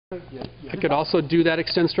I could also do that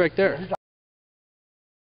extend strike there.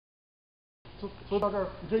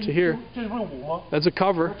 To here. That's a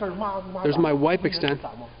cover. There's my wipe extend.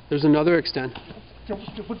 There's another extend.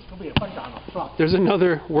 There's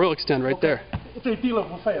another whirl extend right there.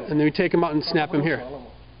 And then we take him out and snap him here.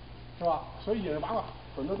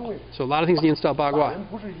 So a lot of things in Yin Style Bagua.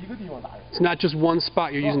 It's not just one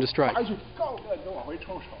spot you're using to strike.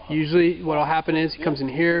 Usually what will happen is he comes in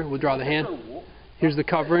here, we'll draw the hand. Here's the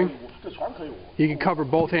covering. You can cover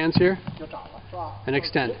both hands here and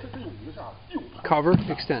extend. Cover,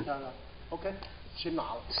 extend.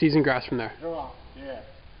 Season grass from there.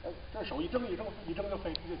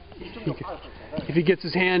 If he gets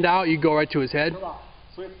his hand out, you go right to his head.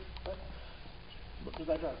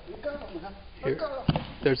 Here.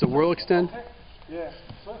 There's a whirl extend.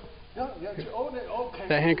 That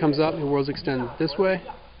hand comes up and whirls extend this way.